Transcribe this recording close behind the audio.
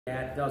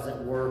that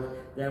doesn't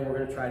work, then we're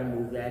going to try to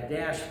move that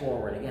dash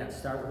forward. Again,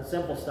 start with the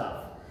simple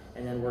stuff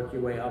and then work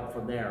your way up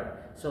from there.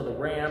 So the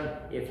ram,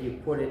 if you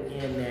put it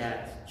in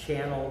that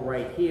channel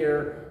right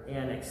here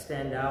and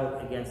extend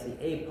out against the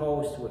A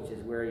post, which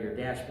is where your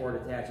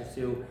dashboard attaches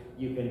to,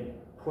 you can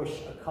push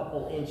a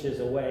couple inches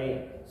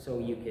away so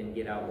you can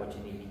get out what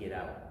you need to get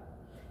out.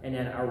 And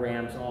then our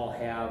rams all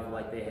have,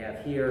 like they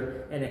have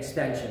here, an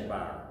extension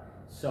bar.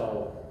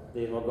 So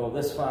they will go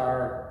this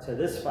far to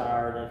this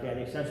far, and if you have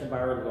the extension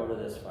bar, it'll go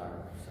to this far.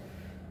 So,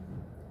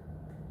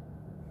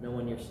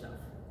 knowing your stuff.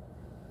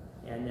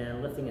 And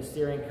then lifting a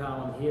steering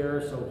column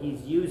here, so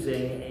he's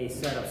using a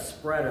set of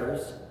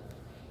spreaders,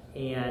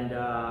 and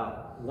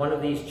one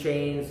of these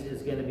chains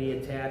is going to be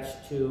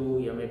attached to,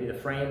 maybe the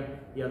frame,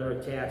 the other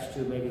attached to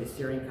maybe the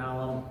steering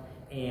column,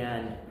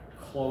 and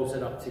close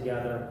it up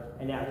together,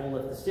 and that will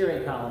lift the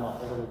steering column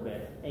up a little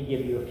bit and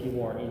give you a few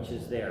more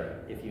inches there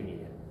if you need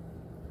it.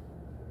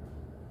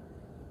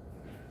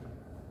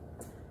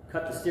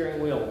 Cut the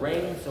steering wheel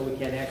ring so we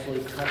can actually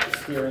cut the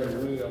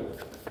steering wheel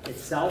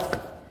itself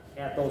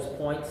at those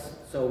points.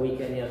 So we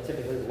can,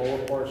 typically the lower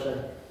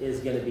portion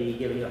is going to be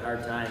giving you a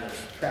hard time.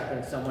 It's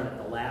trapping someone at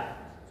the lap.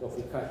 So if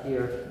we cut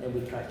here and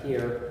we cut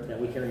here, then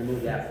we can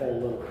remove that whole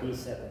little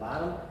piece at the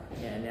bottom,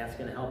 and that's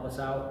going to help us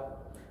out.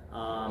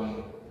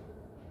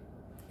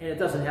 And it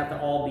doesn't have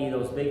to all be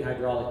those big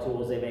hydraulic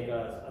tools. They make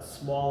a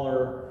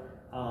smaller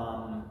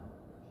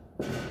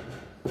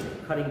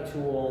cutting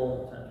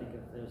tool. I'm trying to think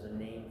if there's a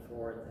name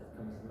for it that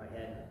comes to my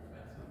head.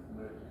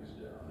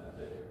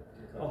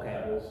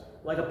 Okay,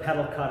 like a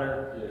pedal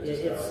cutter. Yeah,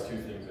 it's two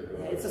things that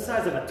go it's the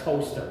size of a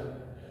toaster,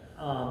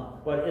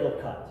 but it'll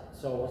cut.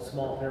 So a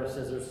small pair of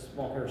scissors,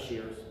 small pair of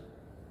shears.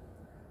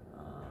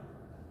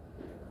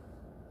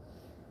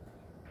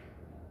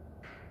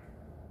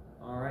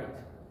 All right.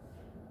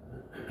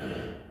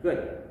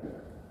 Good.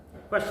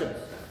 Questions?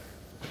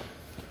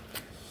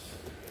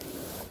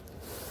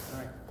 All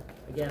right.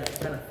 Again, I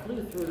kind of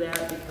flew through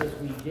that because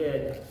we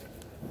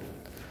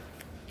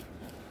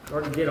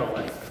already did all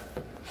that stuff.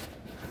 Let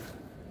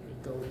me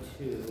go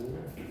to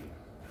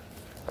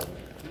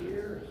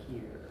here,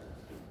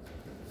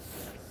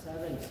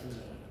 17.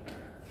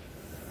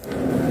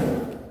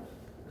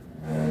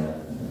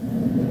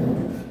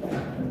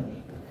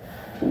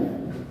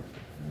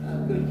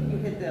 Good. Can you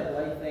hit that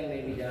light thing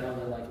maybe down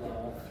to like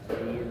level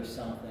 3 or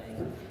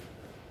something?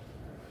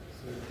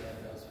 See what that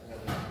does for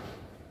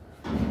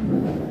you.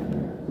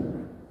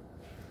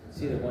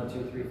 See the 1,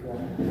 2, 3, 4?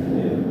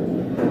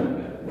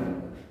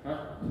 Yeah. Huh?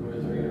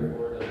 3 or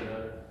 4 doesn't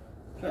matter.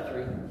 Try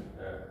 3.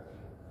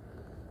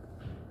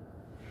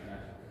 Yeah.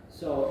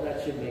 So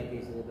that should make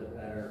these a little bit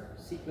better.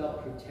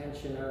 Seatbelt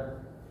pretensioner.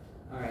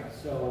 All right,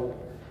 so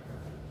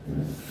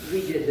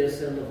we did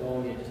this in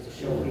Livonia just to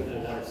show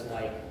people what it's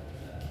like.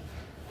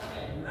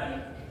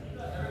 Ready?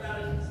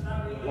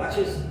 Watch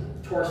his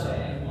torso.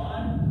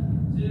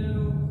 1,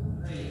 2,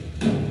 3.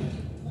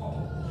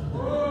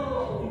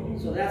 Whoa.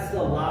 So that's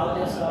the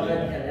loudness of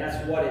it, and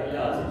that's what it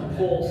does. It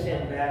pulls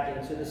him back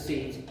into the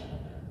seat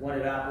when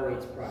it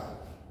operates properly.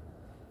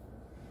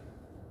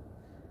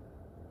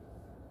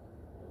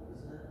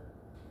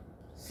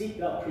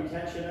 Seatbelt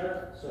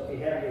pretensioner. So if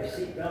you have your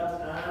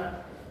seatbelt on,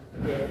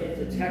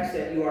 it detects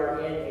that you are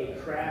in a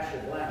crash or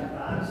black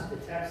box.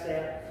 Detects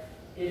that.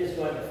 It is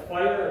going to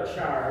fire a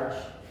charge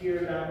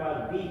here down by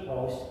the B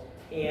post,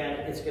 and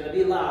it's going to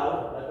be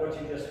loud, like what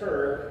you just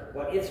heard,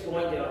 but it's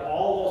going to,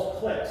 all those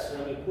clicks,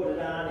 when you put it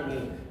on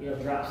and you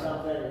drop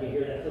something and you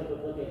hear that click,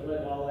 click, click,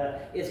 click, all of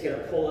that, it's going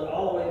to pull it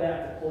all the way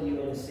back to pull you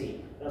in the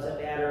seat.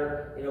 Doesn't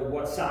matter,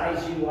 what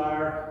size you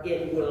are,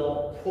 it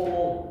will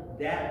pull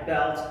that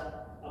belt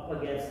up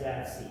against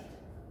that seat.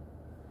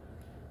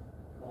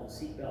 Called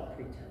seatbelt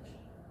pretension.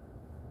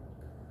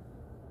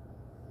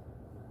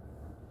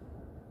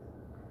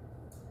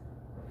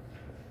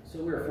 So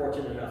we were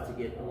fortunate enough to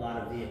get a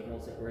lot of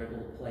vehicles that we're able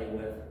to play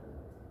with.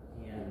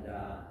 And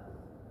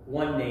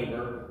one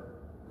neighbor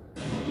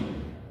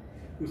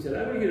who said,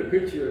 I'm going to get a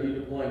picture of you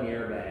deploying the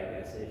airbag.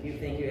 I said, if you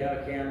think you have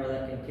a camera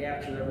that can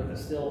capture it with a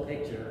still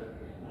picture,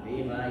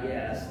 be my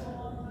guest.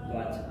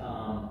 But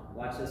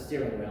watch the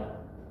steering wheel.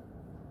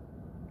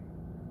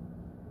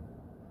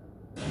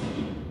 All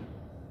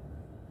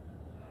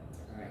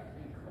right.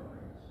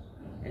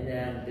 And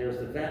then there's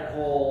the vent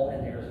hole,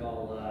 and there's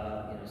all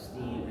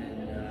steam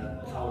and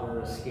powder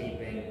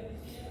escaping.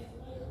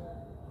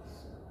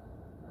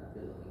 Not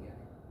good looking at.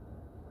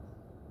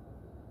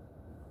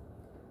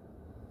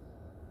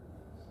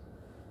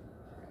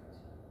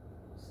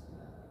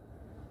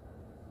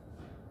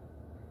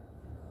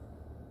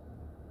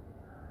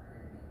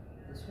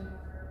 This one.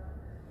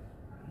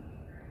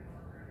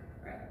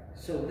 All right.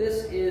 So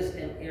this is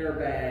an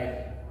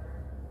airbag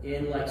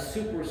in like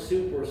super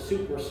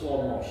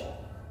slow motion.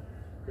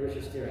 There's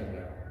your steering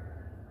wheel.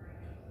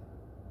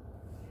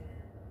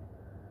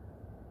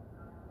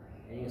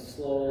 And you can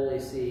slowly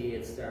see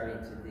it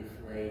starting to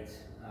deflate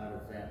out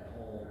of that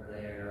hole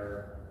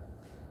there.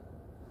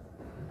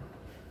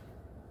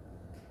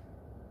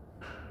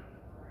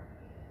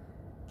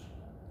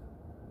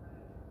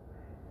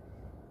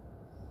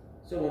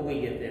 So when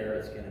we get there,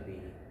 it's going to be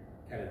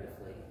kind of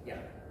deflating. Yeah.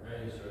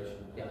 Registration.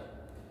 Yeah.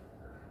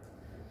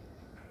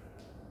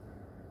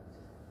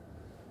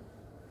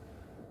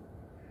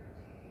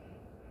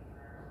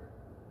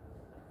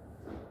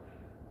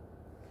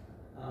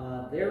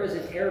 There is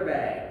an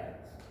airbag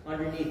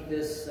underneath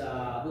this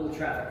little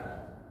traffic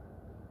cone.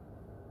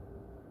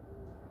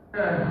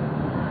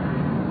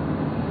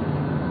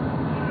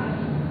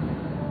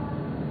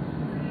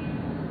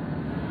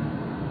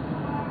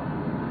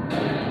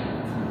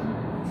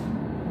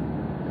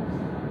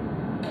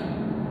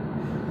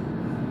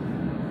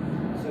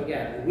 So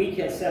again, we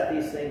can set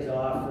these things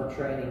off for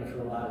training for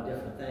a lot of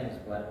different things,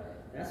 but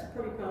that's a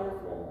pretty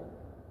powerful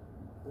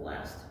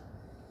blast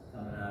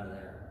coming out of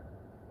there.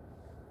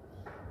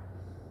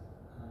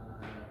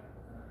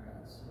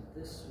 Alright, so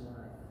this one I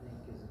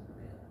think is a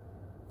bit.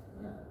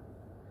 Yeah.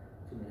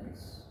 2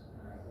 minutes.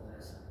 Alright, well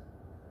listen.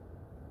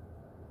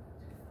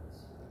 2 minutes.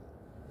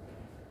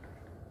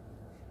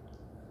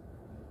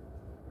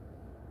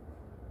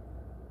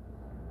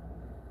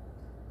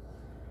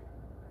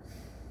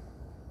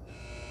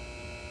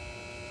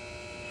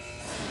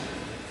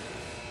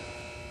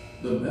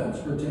 The belts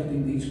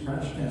protecting these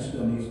crash test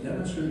dummies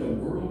demonstrate a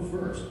world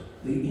first,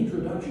 the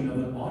introduction of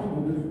an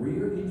automotive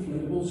rear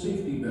inflatable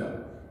safety belt.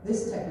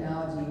 This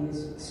technology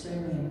is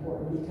extremely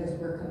important because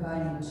we're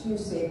combining two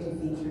safety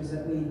features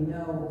that we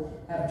know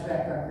have a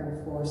track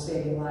record for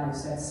saving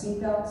lives. That's seat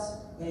belts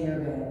and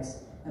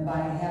airbags. And by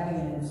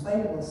having an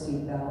inflatable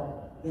seat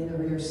belt in the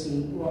rear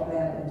seat, we'll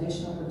add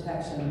additional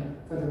protection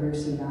for the rear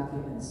seat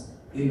occupants.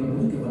 In the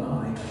blink of an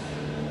eye,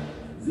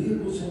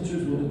 vehicle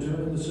sensors will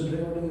determine the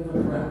severity of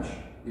a crash.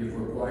 If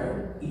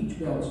required, each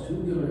belt's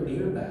tubular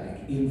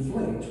airbag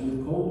inflates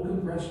with cold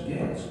compressed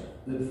gas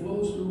that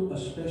flows through a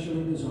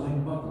specially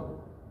designed buckle.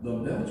 The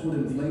belts would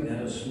inflate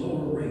at a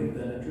slower rate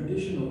than a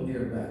traditional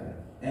airbag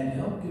and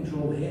help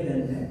control head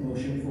and neck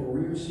motion for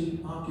rear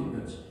seat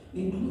occupants,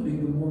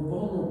 including the more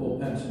vulnerable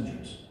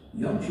passengers,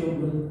 young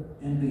children,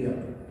 and the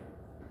elderly.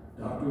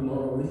 Dr.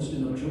 Laura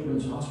Winston of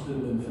Children's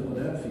Hospital in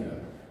Philadelphia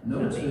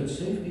notes that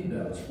safety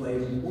belts play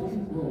an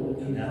important role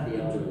in helping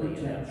to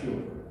protect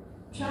children.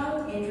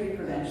 Child injury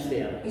prevention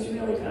is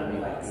really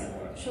complex.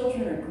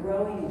 Children are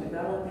growing and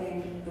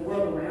developing, the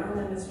world around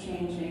them is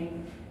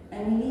changing,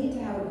 and we need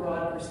to have a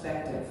broad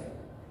perspective.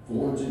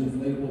 Ford's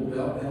inflatable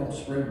belt helps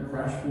spread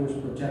crash force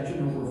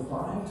protection over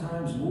 5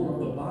 times more of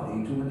the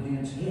body to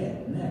enhance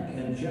head, neck,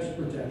 and chest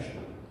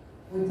protection.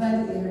 We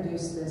plan to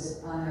introduce this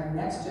on our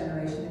next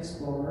generation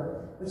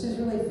Explorer, which is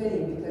really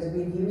fitting because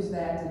we've used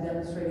that to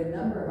demonstrate a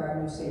number of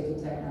our new safety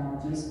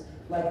technologies,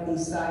 like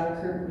these side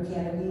curtain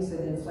canopies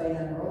that inflate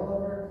on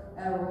rollover,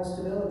 and roll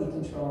stability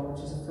control,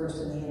 which is a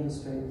first in the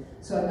industry.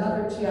 So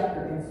another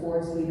chapter in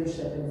Ford's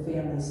leadership in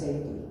family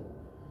safety.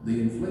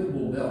 The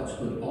inflatable belts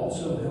could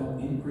also help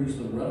increase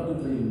the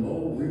relatively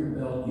low rear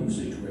belt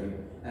usage rate,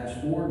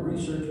 as Ford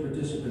research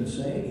participants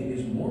say it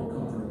is more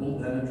comfortable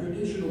than a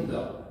traditional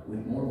belt,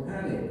 with more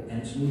padding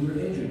and smoother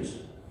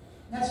edges.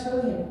 That's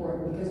really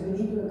important because we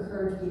need to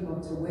encourage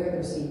people to wear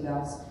their seat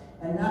belts,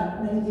 and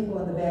not many people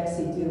in the back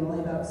seat do,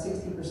 only about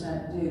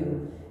 60%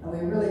 do, and we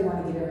really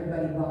want to get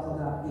everybody buckled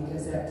up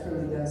because that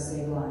truly does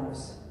save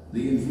lives.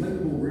 The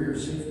inflatable rear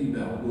safety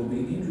belt will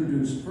be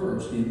introduced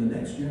first in the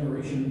next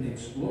generation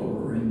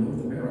Explorer in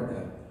North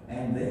America,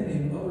 and then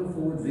in other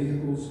Ford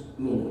vehicles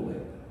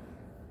globally.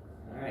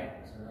 All right,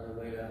 so another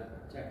way to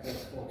protect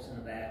those folks in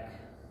the back.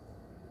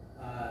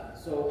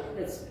 So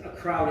it's a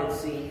crowded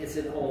scene. It's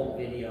an old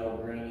video,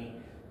 grainy,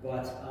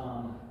 but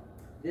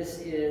this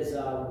is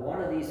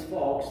one of these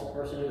folks, the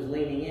person who's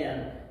leaning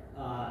in,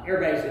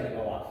 airbag's going to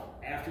go off.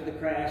 After the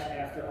crash,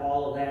 after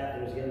all of that,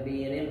 there's going to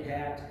be an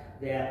impact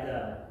that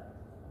the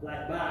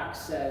black box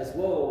says,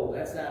 whoa,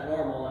 that's not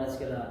normal, and it's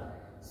going to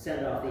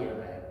send off the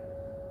airbag.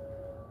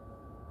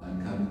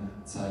 Ein kann,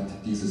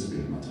 zeigt dieses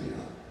Bildmaterial.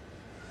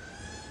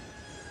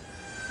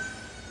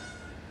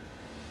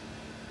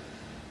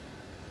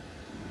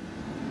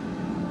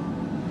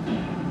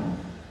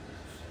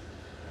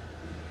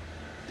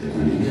 Der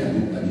Kollege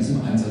erlitt bei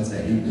diesem Einsatz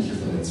erhebliche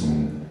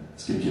Verletzungen.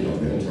 Es gibt jedoch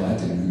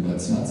weltweit in über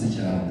 20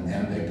 Jahren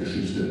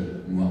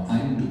Airbag-Geschichte nur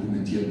einen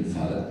dokumentierten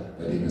Fall,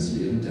 bei dem es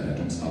während der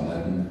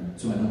Rettungsarbeiten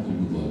zu einer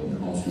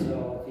ungewollten Ausführung.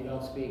 So, if you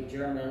don't speak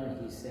German,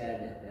 he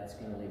said that's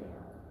going to leave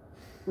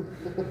a mark.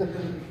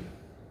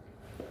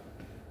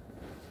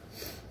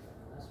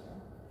 Last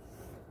one.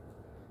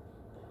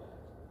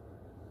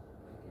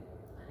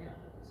 Okay. Yeah,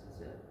 this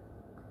is it.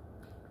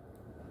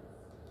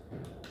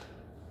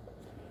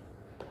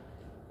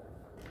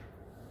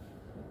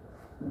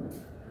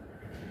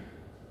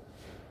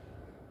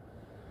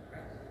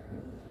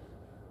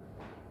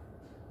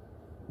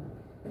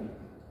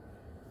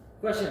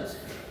 Questions?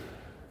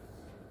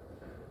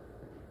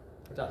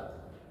 What's up?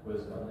 What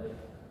is Monday?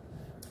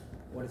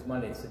 What is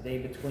Monday? It's the day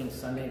between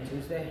Sunday and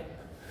Tuesday.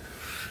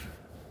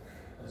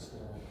 That's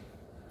long.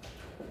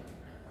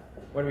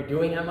 What are we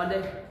doing on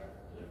Monday?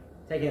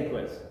 Taking a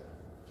quiz.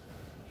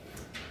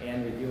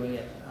 And reviewing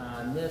it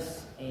on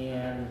this,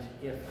 and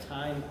if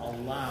time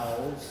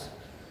allows,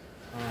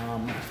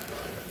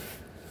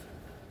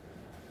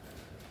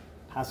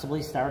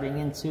 possibly starting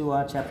into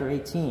chapter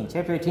 18.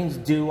 Chapter 18 is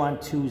due on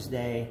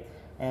Tuesday,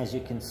 as you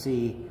can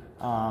see.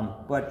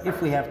 But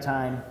if we have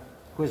time,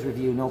 quiz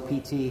review, no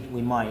PT,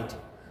 we might.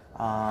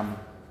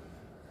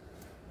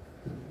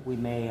 We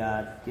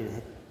may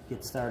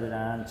get started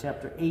on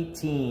chapter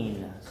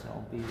 18,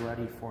 so be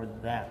ready for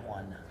that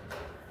one.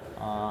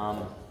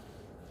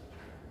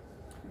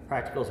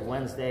 Practical's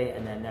Wednesday,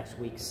 and then next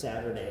week,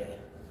 Saturday,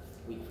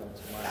 a week from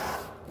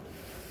tomorrow,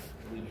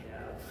 we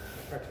have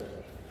practical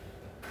day.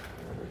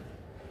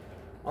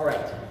 All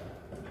right.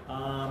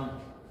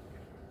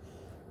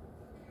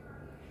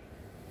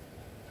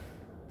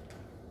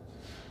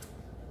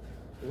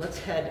 Let's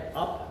head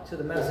up to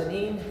the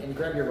mezzanine and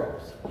grab your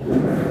ropes.